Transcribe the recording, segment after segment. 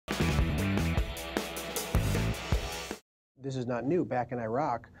This is not new. Back in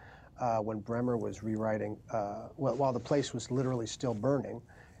Iraq, when Bremer was rewriting, well, while the place was literally still burning,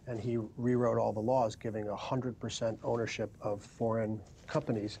 and he rewrote all the laws giving 100% ownership of foreign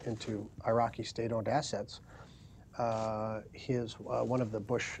companies into Iraqi state-owned assets, one of the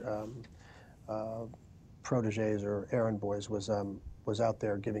Bush proteges or errand boys was out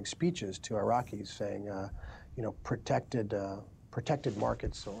there giving speeches to Iraqis saying, you know, protected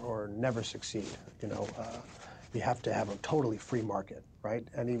markets or never succeed. You know, you have to have a totally free market, right?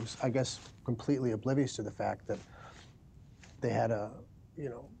 And he was, I guess, completely oblivious to the fact that they had you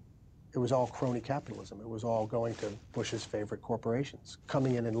know, it was all crony capitalism. It was all going to Bush's favorite corporations,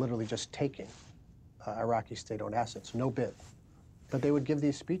 coming in and literally just taking Iraqi state-owned assets, no bid. But they would give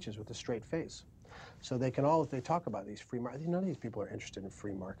these speeches with a straight face. So they can all, if they talk about these free markets, none of these people are interested in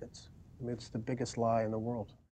free markets. I mean, it's the biggest lie in the world.